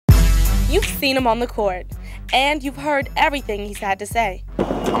You've seen him on the court, and you've heard everything he's had to say.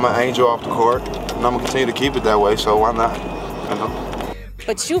 I'm an angel off the court, and I'm gonna continue to keep it that way, so why not? You know?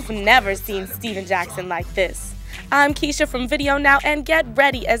 But you've never seen Steven Jackson like this. I'm Kisha from WNOU, and get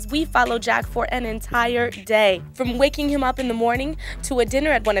ready as we follow Jack for an entire day. From waking him up in the morning to a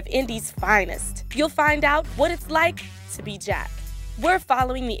dinner at one of Indy's finest. You'll find out what it's like to be Jack. We're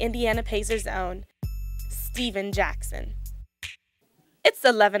following the Indiana Pacers' own Steven Jackson. It's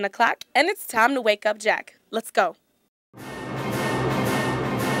 11 o'clock, and it's time to wake up Jack. Let's go.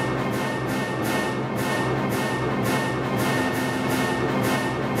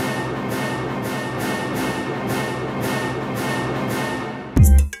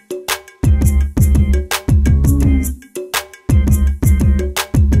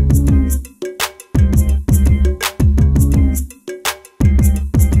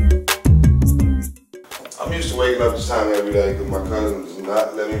 I'm used to waking up this time every day because my cousin does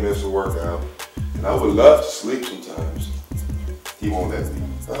not let me miss a workout. And I would love to sleep sometimes. He won't let me.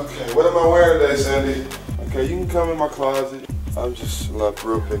 Okay, what am I wearing today, Sandy? Okay, you can come in my closet. I'm just a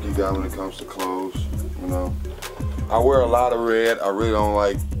real picky guy when it comes to clothes, you know. I wear a lot of red. I really don't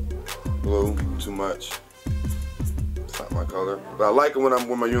like blue too much. It's not my color. But I like it when I'm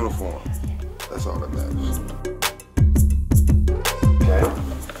with my uniform. That's all that matters. Okay.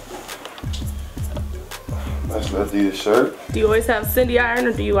 Nice Adidas shirt. Do you always have Cindy iron,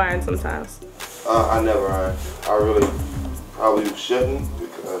 or do you iron sometimes? I never iron. I really probably shouldn't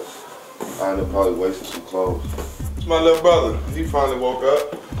because I end up probably wasting some clothes. It's my little brother. He finally woke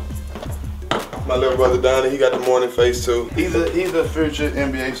up. My little brother Donnie, he got the morning face too. He's a future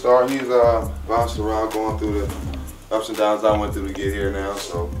NBA star. He's bounced around going through the ups and downs I went through to get here now,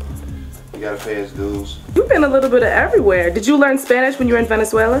 so he gotta pay his dues. You've been a little bit of everywhere. Did you learn Spanish when you were in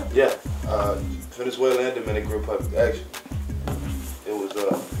Venezuela? Yeah. Venezuela and Dominican Republic. Actually, it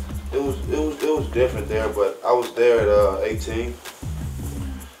was different there, but I was there at 18,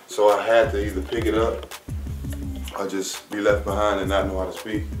 so I had to either pick it up or just be left behind and not know how to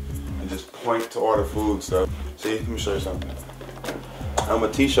speak and just point to order food and stuff. See, let me show you something. I'm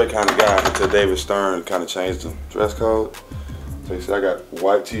a t-shirt kind of guy until David Stern kind of changed the dress code. So you see, I got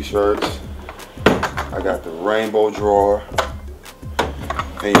white t-shirts, I got the rainbow drawer.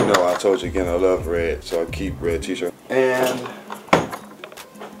 And you know, I told you again, I love red, so I keep red t-shirts. And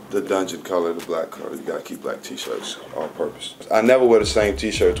the dungeon color, the black color. You gotta keep black t-shirts, all purpose. I never wear the same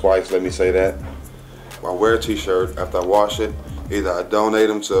t-shirt twice, let me say that. I wear a t-shirt, after I wash it, either I donate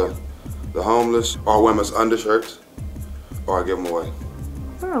them to the homeless, or I wear them as undershirts, or I give them away.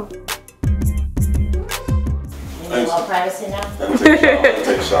 Oh. You need more privacy now? I'm gonna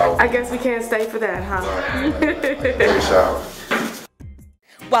take a shower. I guess we can't stay for that, huh? All right. Take a shower.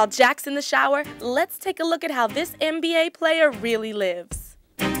 While Jack's in the shower, let's take a look at how this NBA player really lives.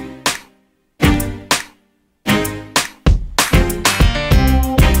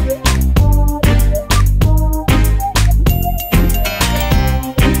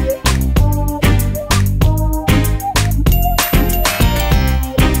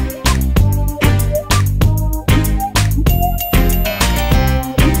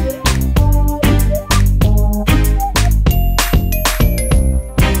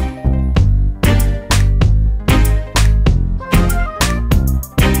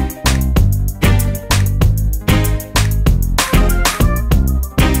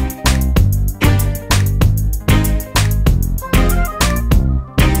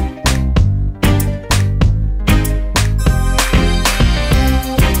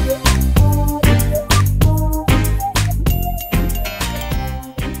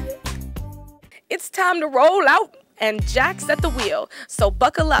 It's time to roll out, and Jack's at the wheel, so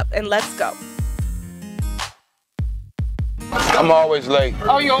buckle up and let's go. I'm always late.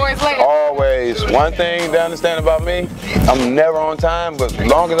 Oh, you're always late? Always. One thing to understand about me, I'm never on time, but as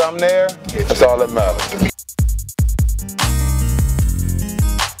long as I'm there, that's all that matters.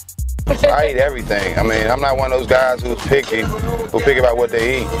 I eat everything. I mean, I'm not one of those guys who's picky about what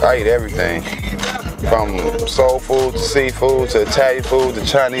they eat. I eat everything. From soul food to seafood to Italian food to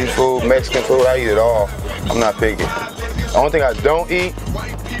Chinese food, Mexican food, I eat it all. I'm not picky. The only thing I don't eat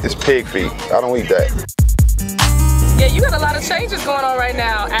is pig feet. I don't eat that. Yeah, you got a lot of changes going on right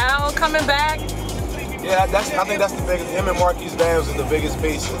now. Al coming back. Yeah, I think that's the biggest. Him and Marquise Daniels is the biggest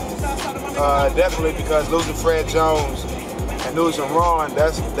piece. Definitely because losing Fred Jones and losing Ron,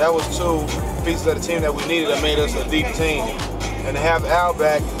 that was two pieces of the team that we needed that made us a deep team. And to have Al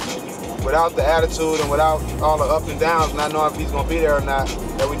back without the attitude and without all the ups and downs, not knowing if he's going to be there or not,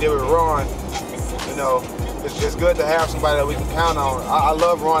 that we did with Ron, you know, it's good to have somebody that we can count on. I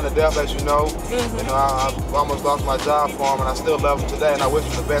love Ron to death, as you know. You know, I almost lost my job for him, and I still love him today, and I wish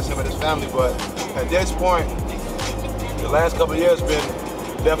him the best, him and his family. But at this point, the last couple of years have been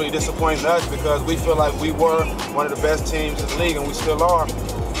definitely disappointing us because we feel like we were one of the best teams in the league, and we still are.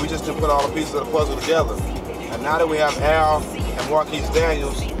 We just didn't put all the pieces of the puzzle together. And now that we have Al and Marquise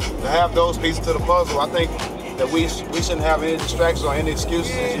Daniels, to have those pieces to the puzzle, I think that we shouldn't have any distractions or any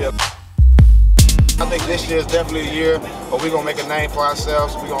excuses this year. I think this year is definitely a year where we're going to make a name for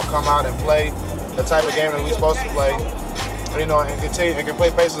ourselves. We're going to come out and play the type of game that we're supposed to play, you know, and continue and can play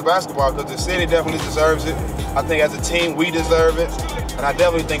Pacers basketball because the city definitely deserves it. I think as a team, we deserve it, and I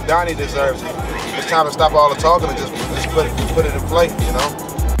definitely think Donnie deserves it. It's time to stop all the talking and just put it in play, you know?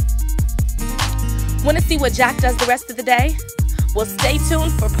 Want to see what Jack does the rest of the day? Well, stay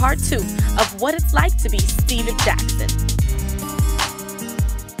tuned for part 2 of what it's like to be Steven Jackson.